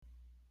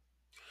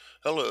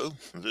Hello,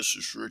 this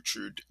is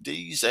Richard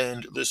Dees,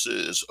 and this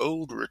is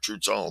Old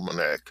Richard's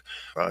Almanac.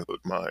 I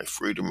put my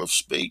freedom of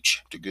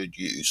speech to good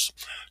use.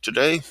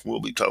 Today, we'll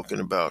be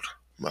talking about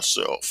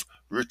myself,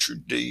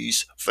 Richard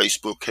Dees,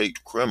 Facebook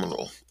hate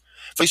criminal.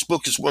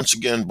 Facebook has once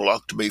again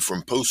blocked me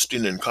from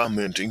posting and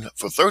commenting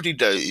for 30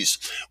 days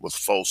with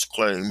false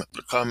claim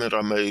the comment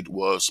I made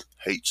was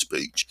hate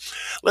speech.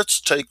 Let's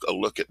take a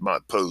look at my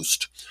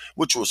post,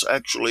 which was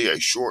actually a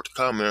short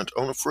comment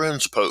on a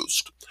friend's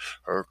post.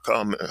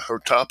 Her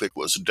topic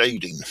was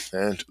dating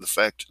and the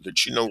fact that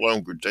she no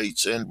longer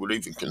dates and would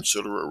even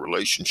consider a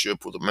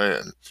relationship with a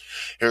man.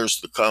 Here's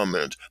the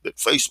comment that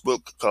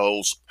Facebook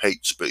calls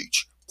hate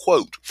speech.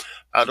 Quote,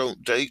 I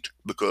don't date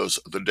because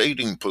the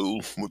dating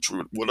pool, which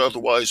would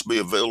otherwise be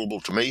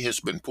available to me, has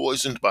been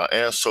poisoned by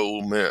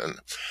asshole men.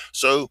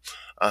 So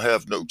I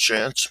have no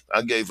chance.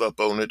 I gave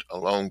up on it a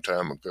long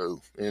time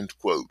ago. End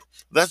quote.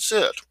 That's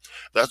it.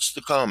 That's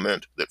the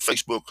comment that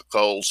Facebook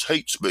calls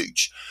hate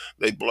speech.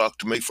 They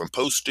blocked me from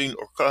posting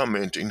or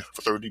commenting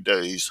for 30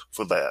 days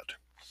for that.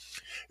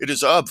 It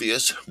is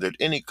obvious that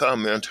any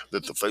comment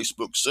that the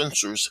Facebook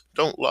censors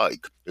don't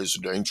like is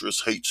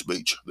dangerous hate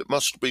speech that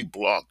must be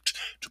blocked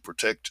to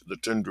protect the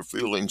tender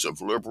feelings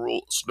of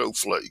liberal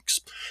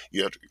snowflakes.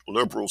 Yet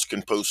liberals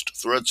can post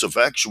threats of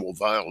actual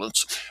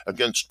violence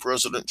against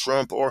President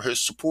Trump or his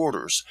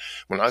supporters.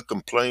 When I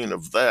complain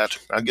of that,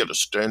 I get a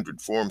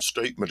standard form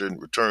statement in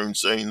return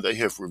saying they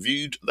have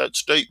reviewed that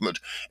statement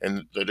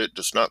and that it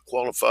does not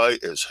qualify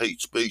as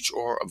hate speech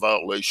or a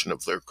violation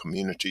of their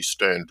community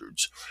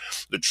standards.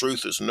 The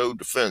truth is no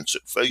defense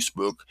at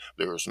Facebook.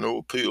 There is no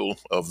appeal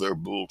of their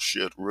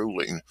bullshit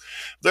ruling.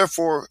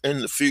 Therefore,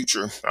 in the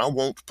future, I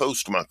won't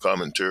post my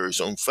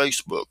commentaries on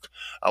Facebook.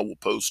 I will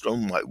post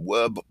on my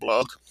web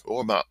blog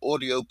or my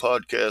audio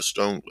podcast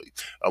only.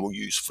 I will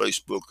use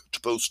Facebook to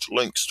post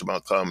links to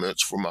my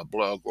comments for my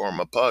blog or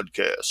my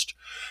podcast.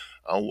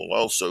 I will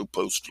also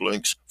post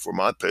links for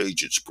my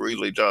page at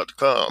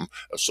Spreely.com,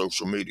 a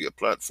social media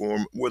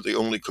platform where the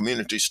only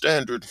community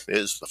standard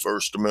is the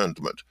First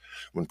Amendment.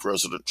 When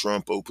President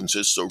Trump opens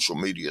his social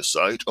media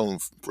site on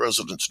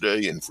President's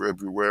Day in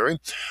February,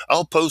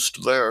 I'll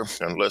post there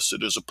unless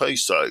it is a pay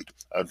site.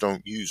 I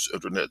don't use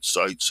internet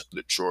sites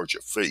that charge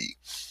a fee.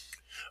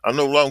 I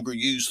no longer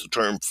use the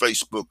term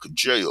Facebook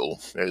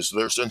jail, as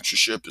their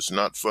censorship is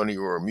not funny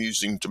or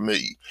amusing to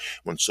me.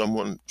 When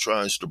someone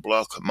tries to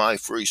block my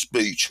free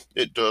speech,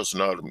 it does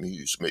not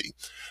amuse me.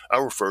 I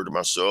refer to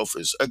myself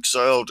as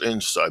exiled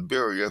in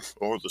Siberia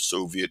or the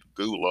Soviet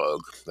Gulag.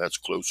 That's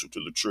closer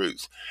to the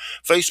truth.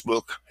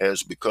 Facebook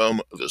has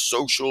become the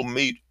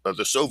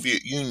the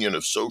Soviet Union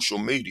of social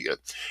media.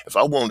 If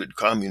I wanted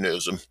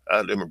communism,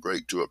 I'd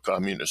immigrate to a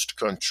communist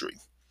country.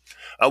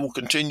 I will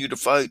continue to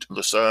fight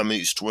the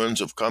Siamese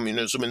twins of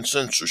communism and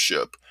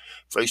censorship.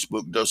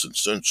 Facebook doesn't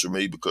censor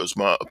me because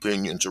my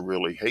opinions are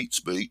really hate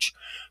speech.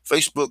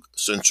 Facebook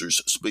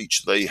censors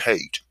speech they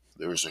hate.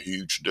 There is a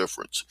huge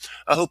difference.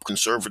 I hope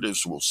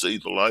conservatives will see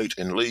the light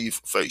and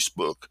leave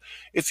Facebook.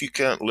 If you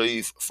can't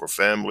leave for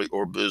family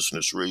or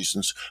business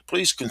reasons,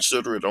 please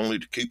consider it only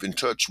to keep in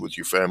touch with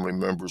your family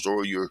members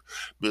or your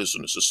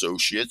business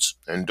associates,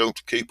 and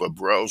don't keep a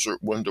browser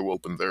window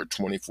open there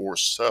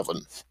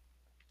 24/7.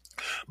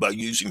 By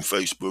using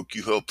Facebook,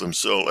 you help them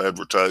sell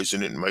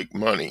advertising and make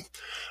money.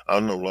 I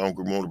no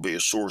longer want to be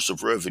a source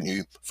of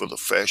revenue for the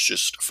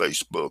fascist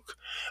Facebook.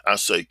 I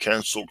say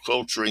cancel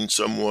culturing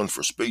someone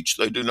for speech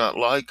they do not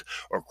like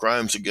or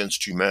crimes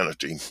against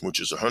humanity, which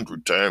is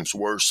 100 times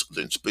worse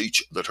than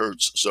speech that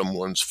hurts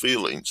someone's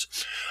feelings.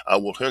 I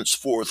will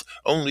henceforth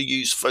only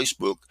use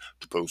Facebook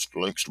to post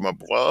links to my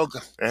blog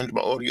and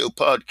my audio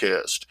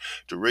podcast.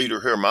 To read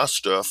or hear my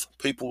stuff,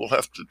 people will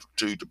have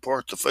to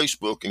depart the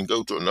Facebook and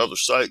go to another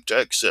site to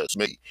access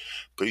me.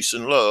 Peace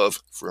and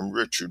love from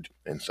Richard,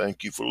 and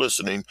thank you for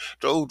listening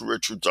to Old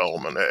Richard's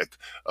Almanac,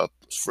 a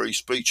free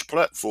speech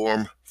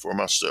platform for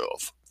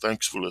myself.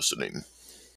 Thanks for listening.